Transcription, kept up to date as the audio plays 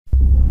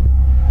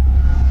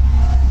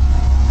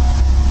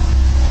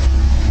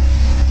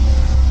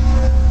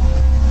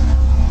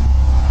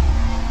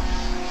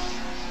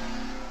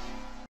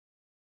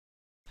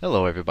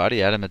Hello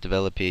everybody, Adam at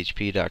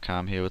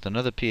developphp.com here with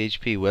another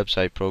PHP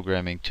website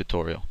programming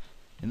tutorial.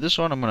 In this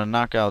one I'm going to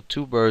knock out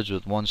two birds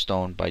with one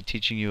stone by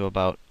teaching you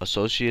about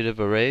associative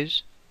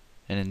arrays,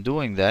 and in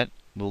doing that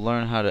we'll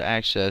learn how to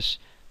access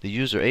the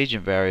user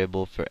agent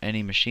variable for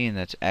any machine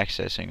that's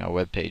accessing our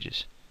web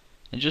pages.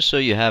 And just so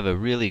you have a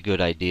really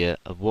good idea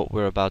of what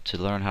we're about to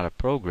learn how to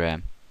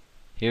program,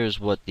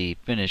 here's what the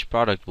finished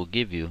product will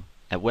give you.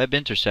 At Web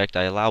Intersect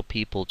I allow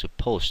people to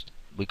post.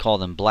 We call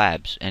them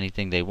blabs,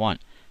 anything they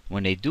want.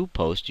 When they do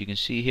post, you can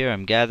see here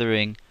I'm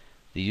gathering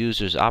the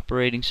user's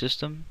operating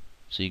system.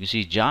 So you can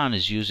see John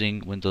is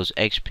using Windows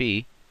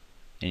XP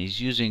and he's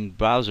using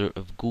browser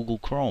of Google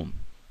Chrome.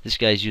 This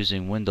guy's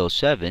using Windows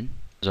 7.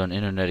 On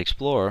Internet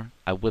Explorer,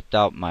 I whipped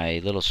out my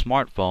little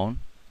smartphone,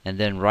 and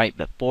then right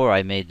before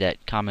I made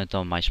that comment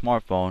on my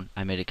smartphone,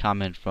 I made a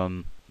comment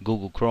from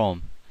Google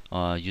Chrome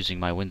using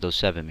my Windows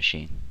 7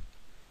 machine.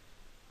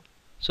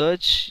 So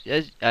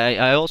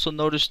I also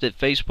noticed that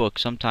Facebook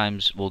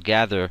sometimes will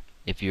gather,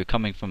 if you're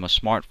coming from a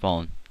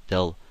smartphone,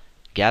 they'll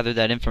gather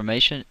that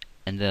information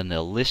and then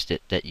they'll list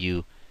it that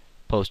you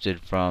posted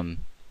from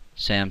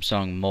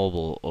Samsung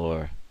Mobile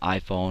or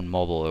iPhone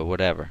Mobile or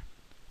whatever.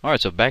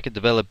 Alright, so back at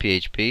Develop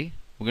PHP,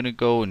 we're going to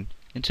go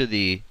into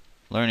the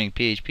Learning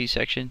PHP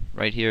section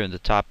right here in the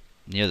top,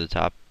 near the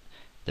top,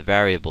 the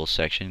Variables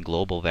section,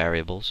 Global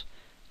Variables.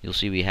 You'll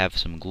see we have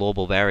some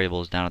global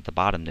variables down at the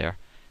bottom there.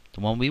 The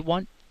one we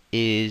want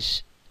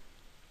is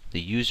the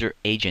user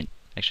agent.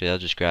 Actually, I'll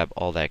just grab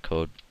all that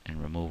code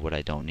and remove what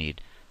I don't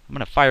need. I'm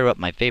going to fire up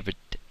my favorite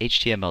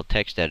HTML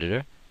text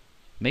editor.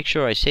 Make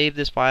sure I save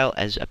this file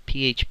as a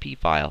PHP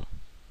file.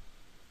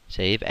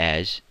 Save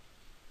as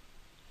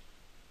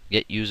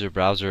get user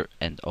browser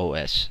and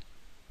OS.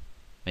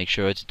 Make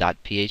sure it's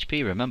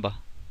 .php, remember.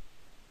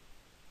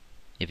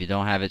 If you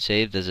don't have it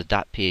saved as a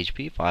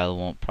 .php file, it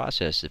won't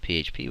process the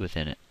PHP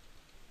within it.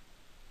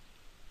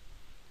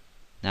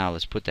 Now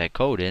let's put that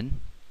code in.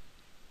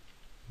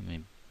 Let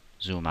me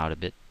zoom out a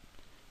bit.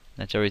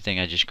 That's everything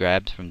I just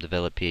grabbed from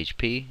Develop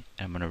PHP.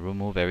 I'm going to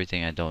remove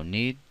everything I don't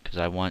need because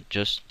I want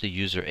just the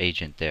user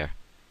agent there.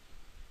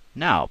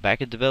 Now,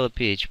 back at Develop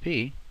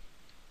PHP,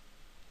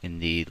 in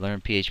the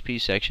Learn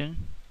PHP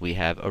section, we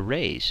have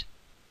arrays.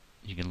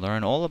 You can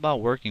learn all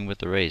about working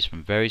with arrays,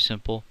 from very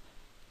simple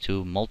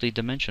to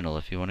multi-dimensional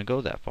if you want to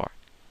go that far.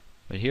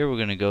 But here we're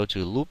going to go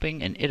to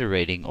looping and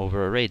iterating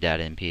over array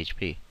data in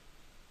PHP.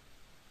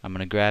 I'm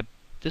going to grab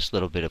this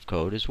little bit of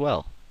code as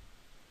well,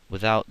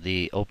 without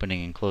the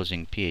opening and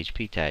closing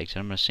PHP tags,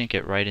 and I'm going to sync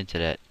it right into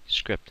that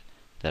script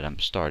that I'm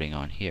starting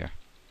on here.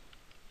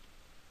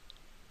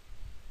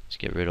 Let's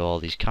get rid of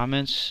all these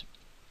comments,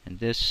 and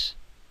this,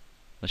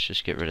 let's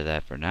just get rid of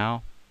that for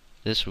now.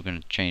 This we're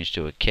going to change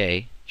to a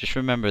K. Just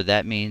remember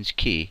that means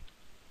key.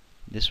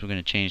 This we're going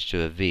to change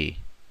to a V.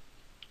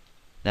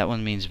 That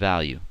one means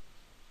value.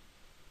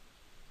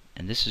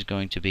 And this is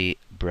going to be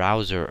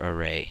browser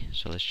array.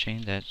 So let's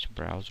change that to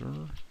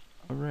browser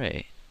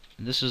array.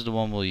 And this is the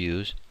one we'll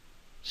use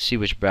to see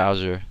which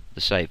browser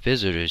the site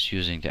visitor is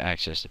using to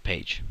access the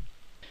page.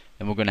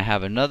 And we're going to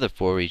have another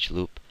for each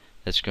loop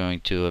that's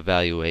going to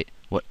evaluate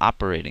what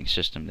operating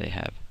system they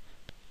have.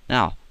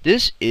 Now,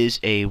 this is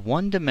a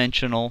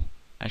one-dimensional.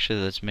 Actually,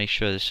 let's make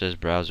sure this says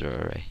browser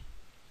array.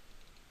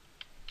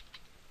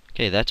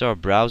 Okay, that's our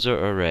browser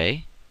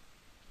array,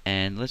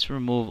 and let's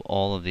remove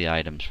all of the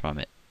items from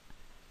it.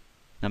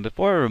 Now,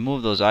 before I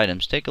remove those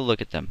items, take a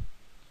look at them.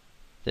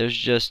 There's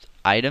just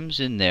items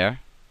in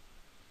there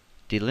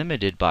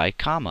delimited by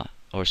comma,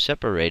 or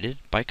separated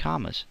by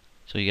commas.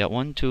 So you got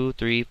 1, 2,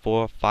 3,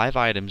 4, 5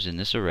 items in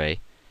this array.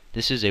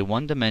 This is a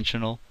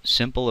one-dimensional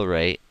simple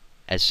array,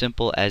 as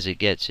simple as it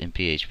gets in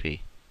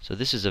PHP. So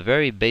this is a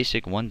very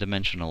basic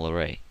one-dimensional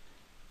array.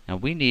 Now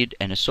we need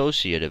an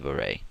associative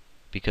array,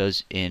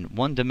 because in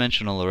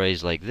one-dimensional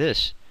arrays like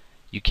this,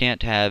 you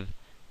can't have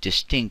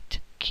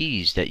distinct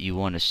keys that you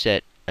want to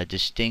set a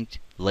distinct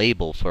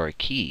label for a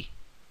key.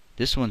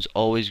 This one's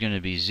always going to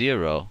be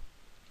 0.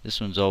 This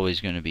one's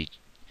always going to be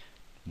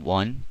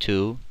 1,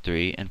 2,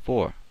 3, and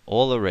 4.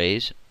 All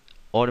arrays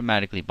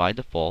automatically by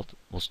default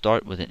will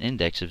start with an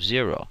index of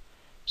 0.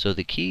 So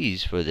the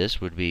keys for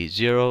this would be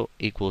 0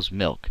 equals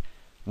milk,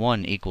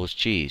 1 equals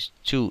cheese,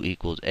 2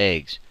 equals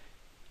eggs,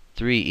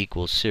 3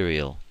 equals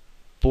cereal,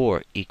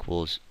 4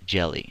 equals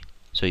jelly.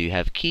 So you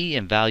have key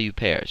and value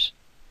pairs.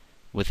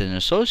 With an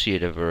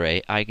associative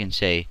array, I can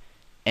say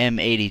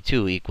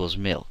M82 equals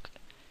milk,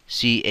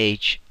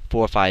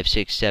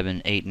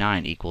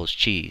 CH456789 equals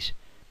cheese,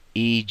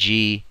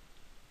 EG452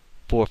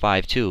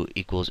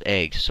 equals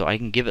eggs. So I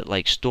can give it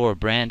like store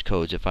brand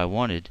codes if I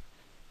wanted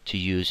to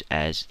use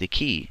as the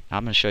key.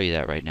 I'm going to show you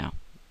that right now.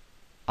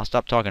 I'll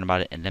stop talking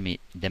about it and let me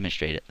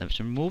demonstrate it. Let's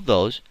remove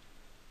those.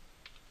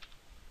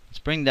 Let's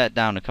bring that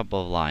down a couple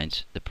of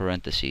lines, the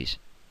parentheses.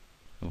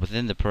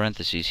 Within the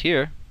parentheses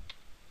here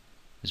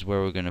is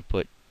where we're going to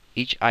put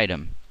each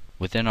item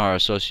within our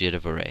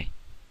associative array.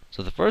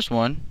 So the first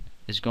one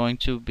is going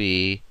to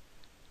be,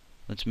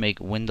 let's make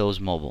Windows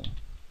Mobile.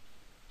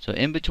 So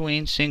in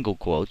between single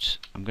quotes,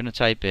 I'm going to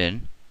type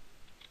in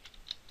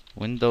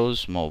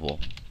Windows Mobile.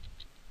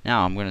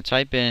 Now I'm going to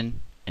type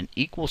in an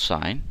equal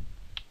sign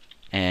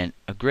and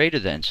a greater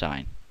than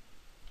sign.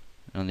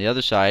 On the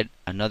other side,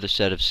 another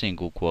set of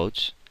single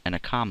quotes and a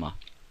comma.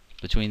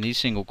 Between these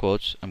single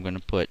quotes, I'm going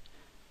to put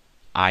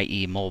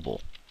IE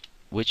mobile,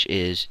 which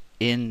is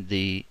in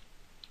the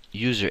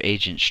user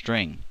agent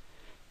string.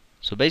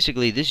 So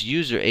basically, this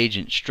user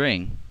agent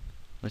string,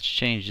 let's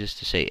change this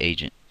to say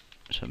agent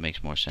so it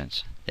makes more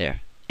sense.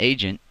 There.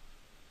 Agent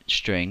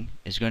string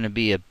is going to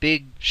be a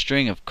big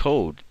string of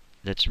code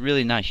that's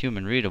really not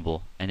human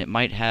readable, and it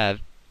might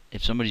have,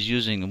 if somebody's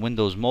using a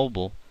Windows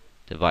mobile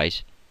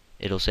device,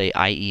 it'll say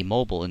IE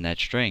mobile in that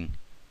string.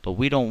 But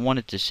we don't want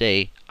it to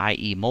say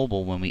IE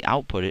mobile when we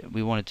output it.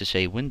 We want it to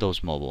say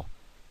Windows mobile.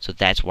 So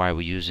that's why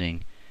we're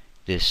using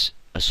this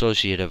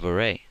associative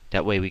array.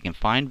 That way we can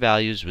find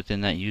values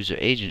within that user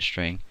agent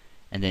string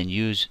and then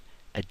use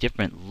a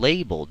different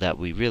label that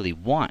we really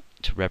want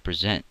to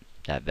represent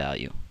that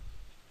value.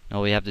 Now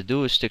all we have to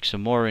do is stick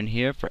some more in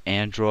here for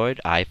Android,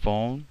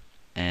 iPhone,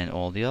 and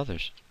all the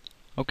others.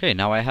 Okay,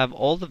 now I have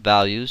all the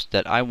values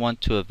that I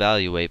want to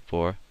evaluate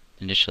for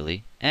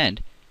initially,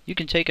 and you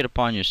can take it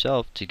upon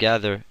yourself to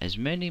gather as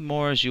many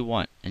more as you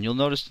want. And you'll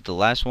notice that the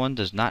last one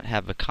does not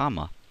have a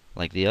comma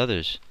like the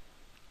others.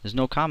 There's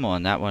no comma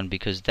on that one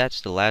because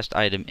that's the last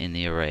item in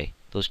the array.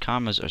 Those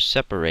commas are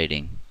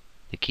separating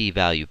the key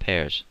value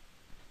pairs.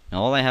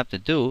 Now all I have to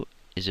do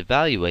is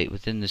evaluate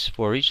within this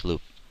for each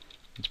loop.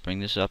 Let's bring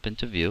this up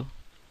into view.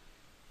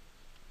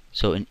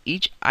 So in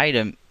each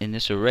item in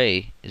this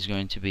array is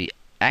going to be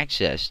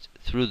accessed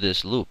through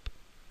this loop.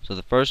 So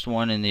the first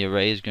one in the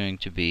array is going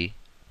to be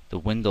the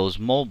Windows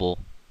Mobile,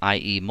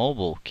 IE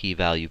Mobile key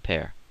value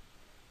pair.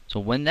 So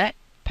when that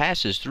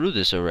passes through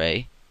this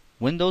array,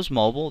 Windows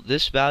Mobile,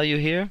 this value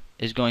here,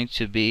 is going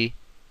to be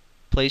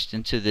placed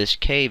into this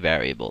K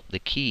variable, the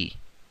key.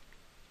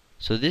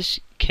 So this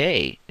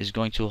K is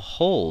going to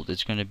hold,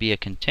 it's going to be a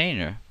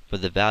container for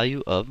the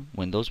value of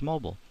Windows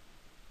Mobile.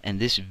 And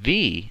this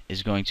V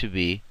is going to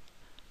be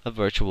a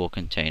virtual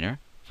container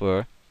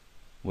for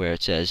where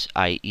it says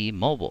IE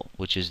mobile,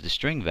 which is the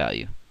string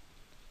value.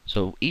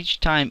 So each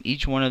time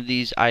each one of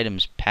these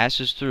items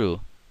passes through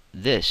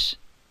this,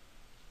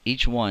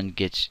 each one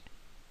gets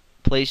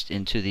placed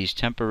into these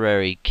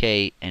temporary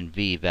K and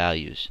V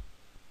values.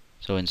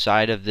 So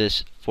inside of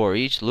this for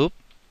each loop,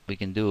 we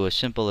can do a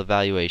simple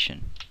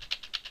evaluation.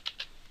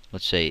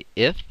 Let's say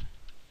if.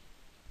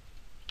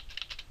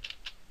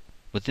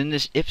 Within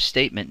this if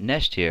statement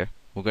nest here,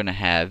 we're going to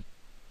have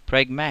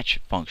Preg match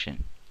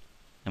function.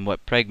 And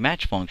what Preg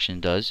match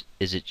function does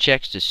is it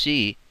checks to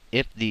see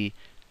if the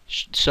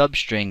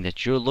substring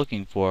that you're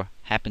looking for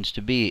happens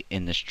to be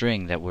in the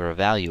string that we're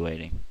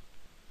evaluating.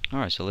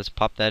 Alright, so let's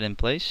pop that in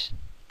place.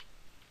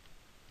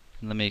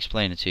 And let me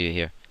explain it to you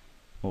here.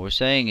 What we're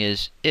saying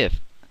is if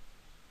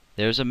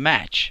there's a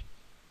match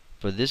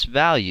for this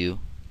value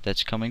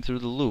that's coming through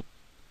the loop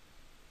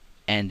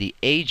and the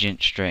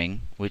agent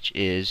string, which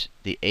is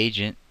the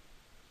agent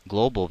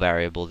global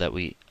variable that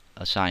we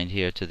assigned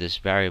here to this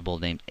variable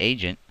named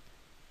agent.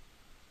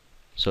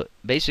 So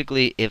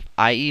basically, if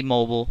IE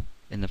mobile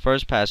in the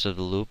first pass of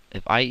the loop,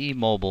 if IE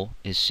mobile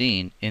is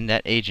seen in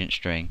that agent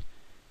string,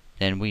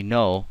 then we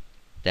know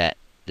that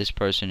this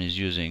person is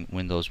using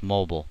Windows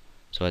Mobile.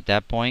 So at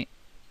that point,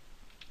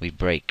 we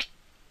break.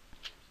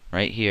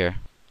 Right here,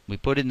 we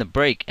put in the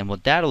break, and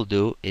what that'll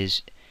do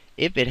is,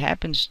 if it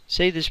happens,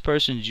 say this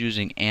person's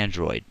using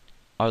Android,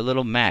 our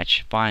little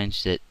match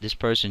finds that this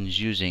person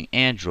is using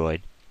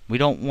Android, we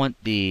don't want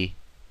the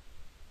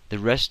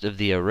rest of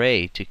the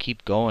array to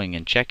keep going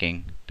and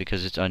checking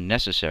because it's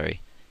unnecessary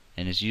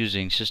and is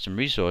using system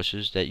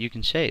resources that you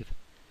can save.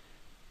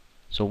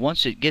 So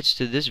once it gets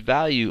to this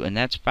value and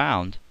that's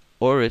found,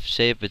 or if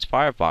it's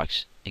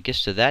Firefox, it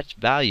gets to that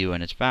value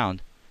and it's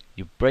found,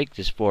 you break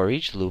this for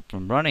each loop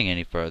from running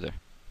any further.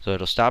 So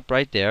it'll stop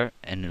right there,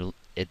 and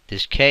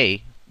this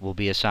K will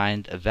be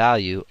assigned a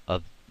value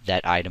of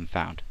that item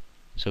found.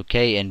 So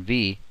K and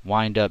V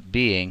wind up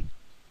being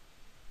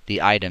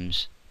the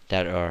items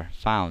that are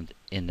found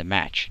in the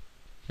match.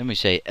 Then we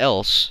say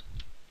else,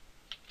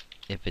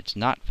 if it's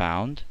not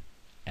found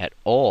at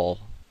all,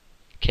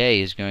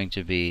 K is going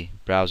to be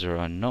browser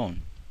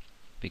unknown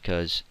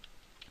because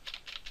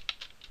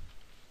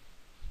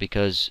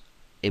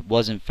it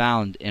wasn't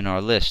found in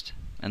our list.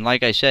 And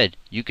like I said,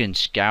 you can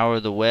scour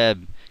the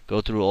web,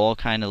 go through all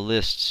kind of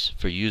lists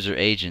for user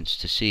agents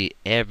to see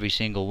every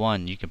single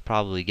one. You can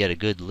probably get a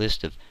good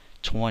list of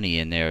 20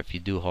 in there if you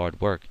do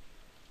hard work.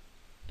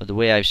 But the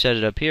way I've set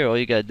it up here, all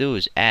you gotta do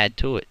is add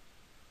to it.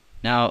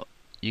 Now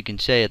you can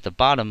say at the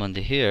bottom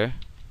under here,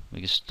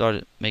 we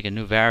can make a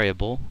new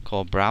variable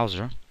called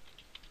browser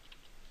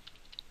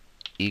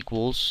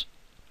equals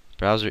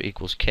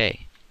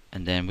K,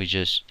 and then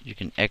you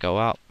can echo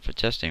out for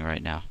testing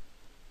right now.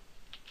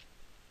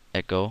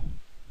 Echo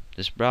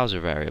this browser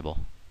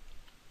variable,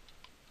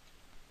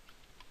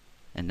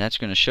 and that's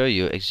going to show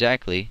you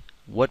exactly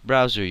what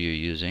browser you're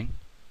using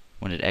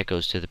when it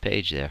echoes to the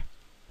page there.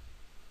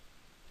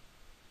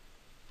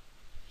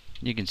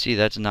 You can see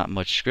that's not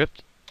much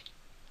script.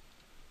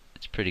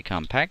 It's pretty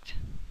compact.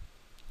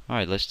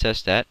 Alright, let's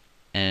test that.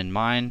 and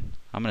mine,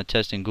 I'm going to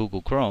test in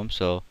Google Chrome,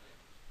 so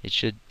it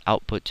should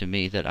output to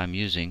me that I'm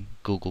using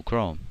Google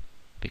Chrome,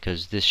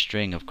 because this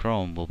string of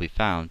Chrome will be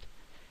found.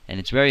 And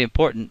it's very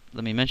important,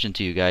 let me mention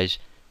to you guys,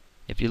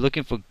 if you're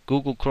looking for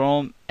Google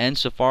Chrome and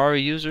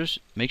Safari users,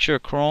 make sure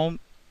Chrome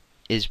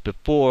is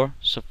before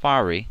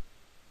Safari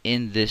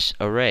in this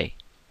array.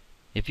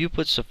 If you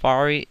put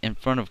Safari in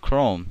front of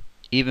Chrome,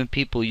 even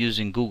people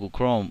using Google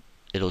Chrome,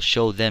 it'll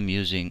show them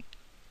using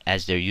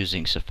as they're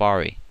using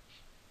Safari.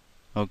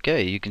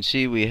 Okay, you can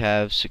see we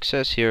have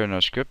success here in our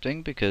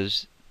scripting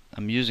because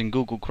I'm using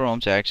Google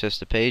Chrome to access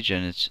the page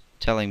and it's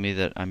telling me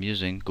that I'm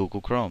using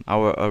Google Chrome.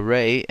 Our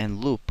array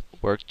and loop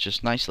worked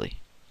just nicely.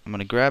 I'm going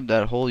to grab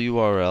that whole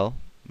URL.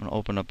 I'm going to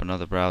open up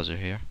another browser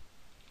here.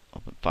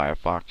 Open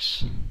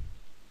Firefox.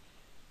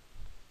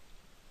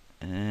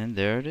 And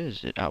there it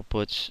is. It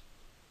outputs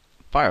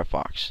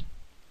Firefox.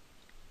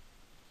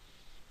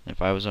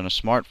 If I was on a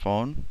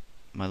smartphone,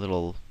 my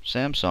little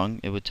Samsung,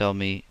 it would tell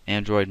me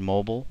Android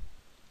Mobile.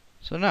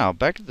 So now,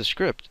 back to the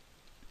script.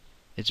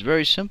 It's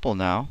very simple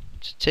now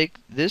to take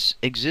this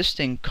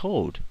existing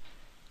code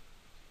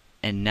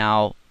and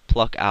now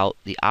pluck out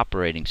the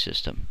operating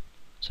system.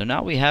 So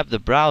now we have the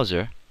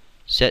browser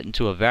set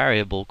into a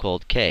variable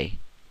called k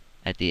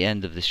at the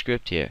end of the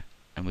script here,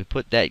 and we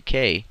put that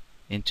k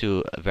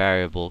into a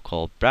variable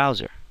called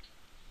browser.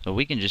 So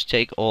we can just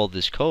take all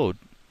this code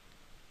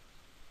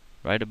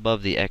right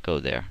above the echo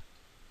there,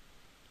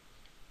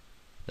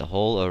 the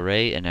whole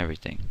array and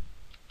everything.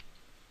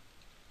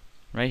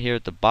 Right here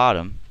at the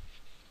bottom,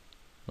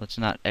 let's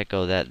not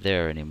echo that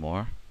there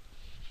anymore,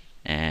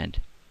 and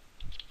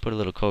put a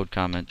little code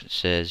comment that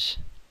says,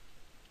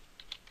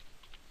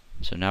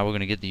 so now we're going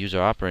to get the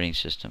user operating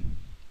system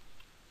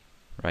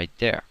right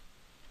there.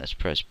 Let's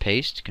press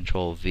paste,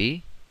 Control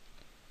V.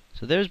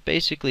 So there's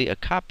basically a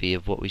copy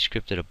of what we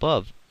scripted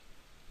above,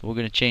 but we're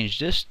going to change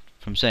this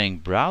from saying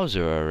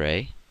browser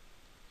array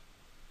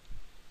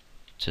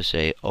to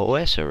say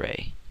OS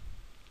array.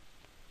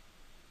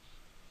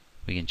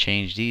 We can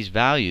change these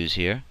values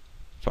here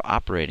for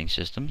operating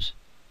systems.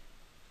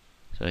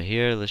 So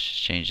here, let's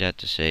just change that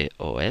to say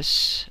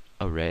OS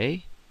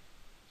array.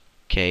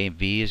 K and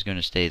V is going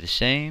to stay the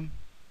same.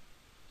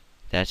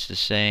 That's the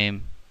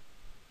same.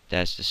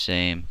 That's the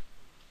same.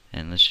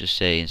 And let's just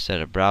say instead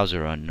of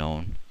browser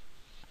unknown,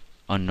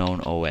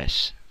 unknown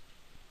OS.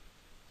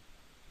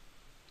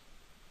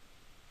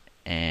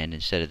 And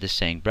instead of this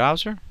saying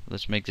browser,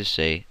 let's make this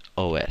say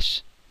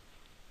OS.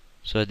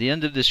 So at the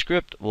end of the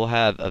script, we'll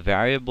have a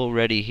variable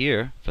ready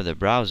here for the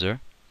browser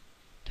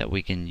that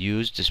we can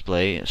use,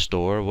 display,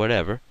 store,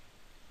 whatever.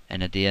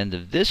 And at the end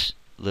of this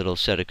little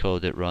set of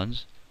code that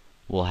runs,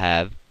 we'll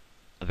have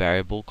a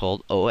variable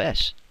called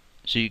OS.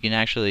 So you can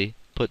actually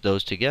put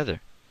those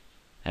together.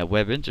 At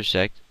web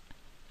intersect,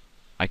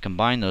 I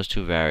combine those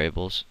two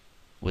variables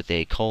with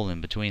a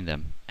colon between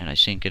them, and I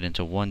sync it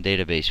into one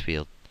database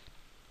field.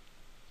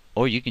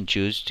 Or you can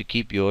choose to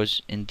keep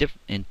yours in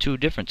two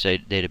different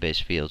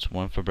database fields,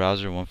 one for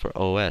browser, one for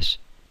OS.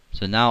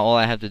 So now all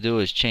I have to do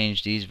is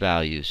change these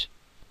values.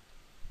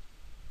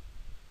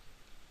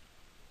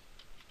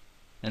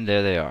 And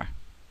there they are.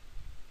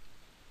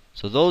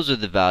 So those are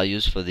the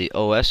values for the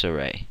OS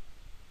array.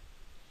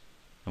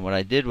 And what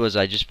I did was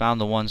I just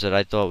found the ones that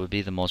I thought would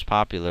be the most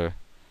popular,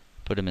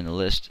 put them in the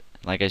list.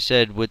 Like I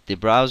said, with the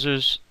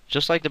browsers,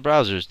 just like the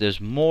browsers, there's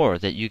more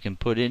that you can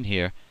put in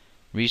here,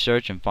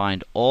 research and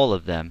find all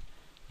of them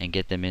and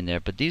get them in there.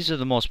 But these are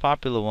the most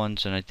popular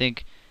ones, and I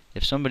think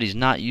if somebody's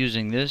not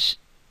using this,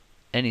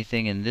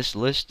 anything in this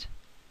list,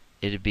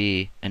 it'd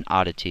be an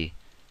oddity.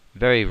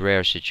 Very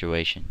rare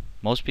situation.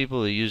 Most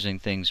people are using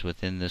things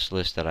within this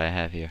list that I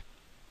have here.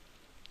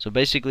 So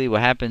basically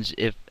what happens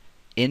if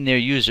in their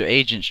user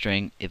agent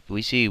string, if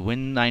we see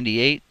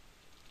Win98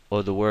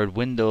 or the word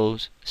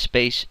Windows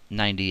space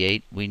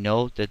 98, we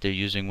know that they're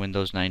using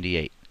Windows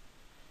 98.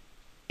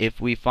 If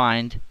we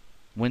find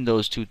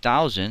Windows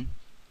 2000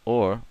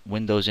 or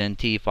Windows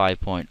NT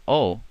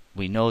 5.0,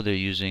 we know they're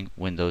using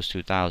Windows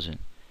 2000,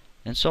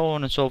 and so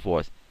on and so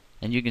forth.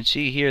 And you can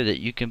see here that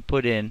you can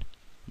put in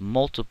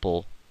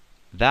multiple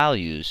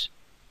values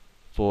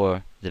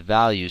for the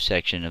value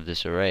section of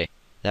this array.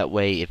 That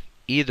way, if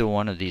either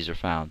one of these are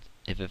found,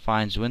 if it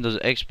finds Windows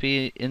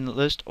XP in the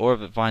list or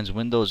if it finds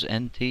Windows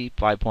NT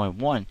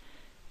 5.1,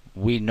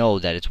 we know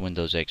that it's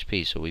Windows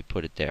XP, so we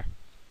put it there.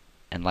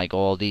 And like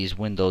all these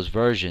Windows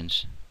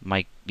versions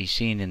might be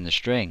seen in the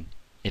string,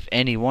 if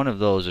any one of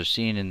those are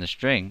seen in the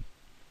string,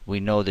 we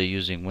know they're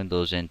using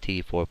Windows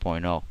NT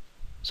 4.0.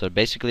 So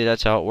basically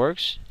that's how it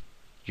works.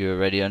 You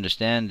already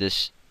understand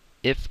this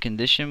if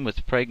condition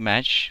with Preg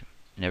match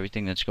and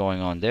everything that's going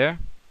on there.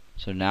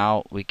 So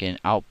now we can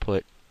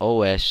output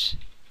OS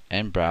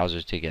and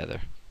browser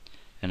together.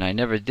 And I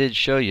never did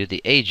show you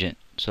the agent,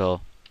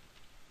 so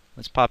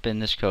let's pop in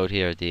this code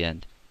here at the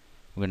end.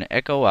 We're going to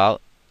echo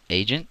out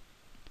agent,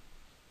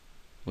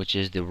 which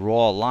is the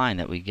raw line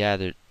that we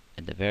gathered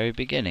at the very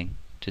beginning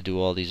to do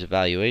all these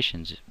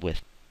evaluations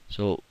with.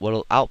 So what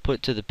will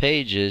output to the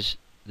page is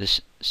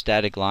this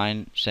static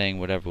line saying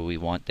whatever we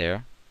want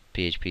there,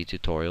 PHP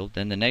tutorial.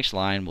 Then the next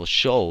line will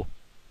show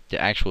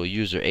the actual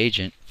user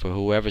agent for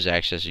whoever's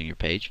accessing your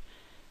page.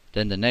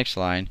 Then the next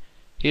line,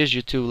 here's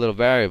your two little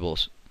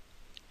variables.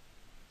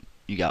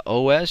 You got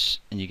OS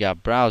and you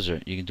got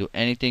browser. You can do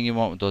anything you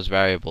want with those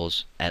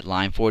variables. At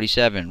line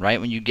 47, right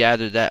when you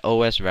gather that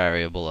OS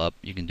variable up,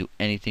 you can do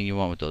anything you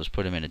want with those.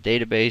 Put them in a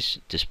database,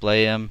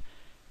 display them,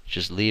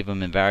 just leave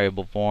them in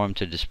variable form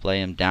to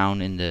display them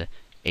down in the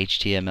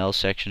HTML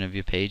section of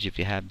your page if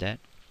you have that.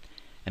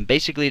 And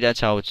basically that's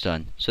how it's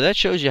done. So that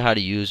shows you how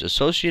to use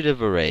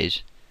associative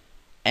arrays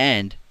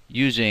and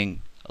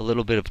using a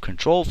little bit of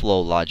control flow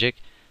logic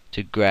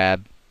to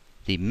grab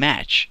the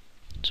match,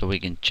 so we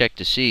can check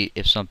to see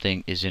if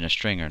something is in a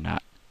string or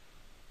not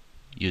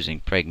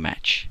using Preg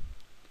match.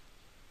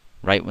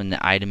 Right when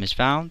the item is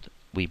found,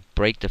 we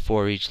break the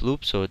for each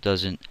loop so it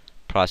doesn't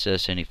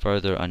process any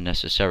further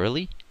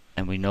unnecessarily,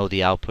 and we know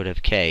the output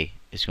of k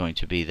is going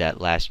to be that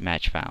last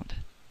match found.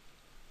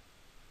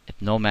 If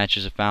no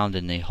matches are found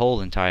in the whole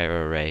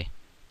entire array,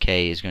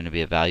 k is going to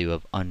be a value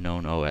of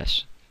unknown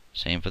OS.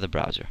 Same for the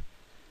browser.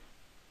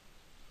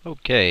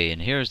 Okay,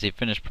 and here's the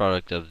finished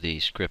product of the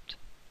script.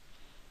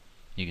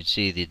 You can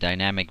see the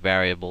dynamic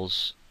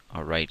variables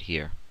are right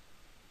here.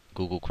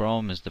 Google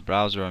Chrome is the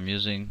browser I'm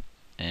using,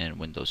 and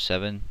Windows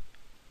 7.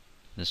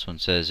 This one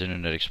says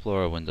Internet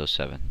Explorer Windows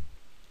 7.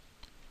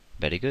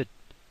 Very good.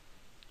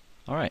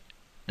 Alright,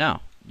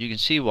 now you can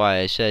see why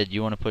I said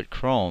you want to put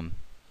Chrome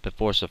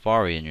before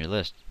Safari in your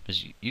list,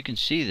 because you can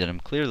see that I'm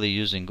clearly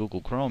using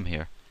Google Chrome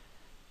here.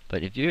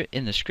 But if you're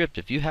in the script,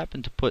 if you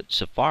happen to put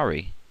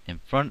Safari in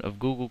front of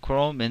Google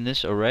Chrome in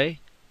this array,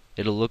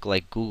 it'll look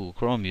like Google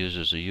Chrome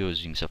users are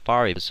using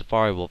Safari, but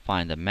Safari will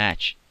find a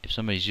match. If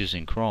somebody's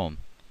using Chrome,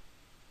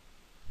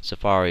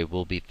 Safari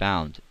will be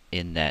found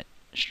in that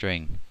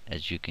string,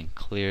 as you can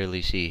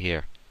clearly see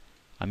here.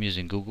 I'm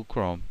using Google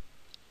Chrome.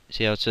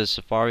 See how it says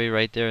Safari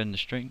right there in the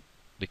string?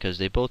 Because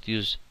they both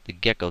use the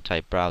Gecko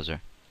type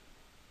browser.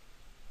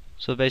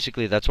 So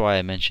basically that's why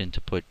I mentioned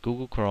to put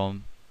Google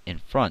Chrome in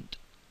front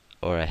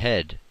or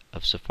ahead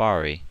of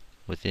Safari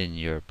within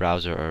your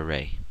browser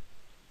array.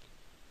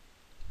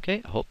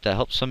 Okay, I hope that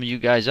helps some of you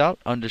guys out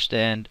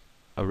understand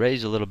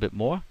arrays a little bit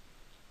more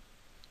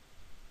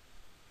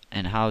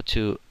and how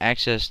to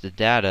access the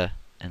data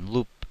and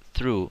loop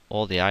through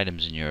all the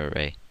items in your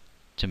array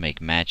to make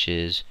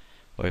matches,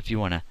 or if you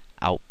want to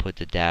output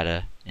the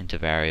data into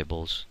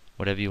variables,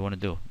 whatever you want to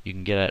do. You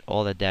can get at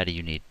all the data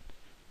you need.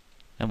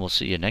 And we'll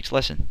see you next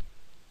lesson.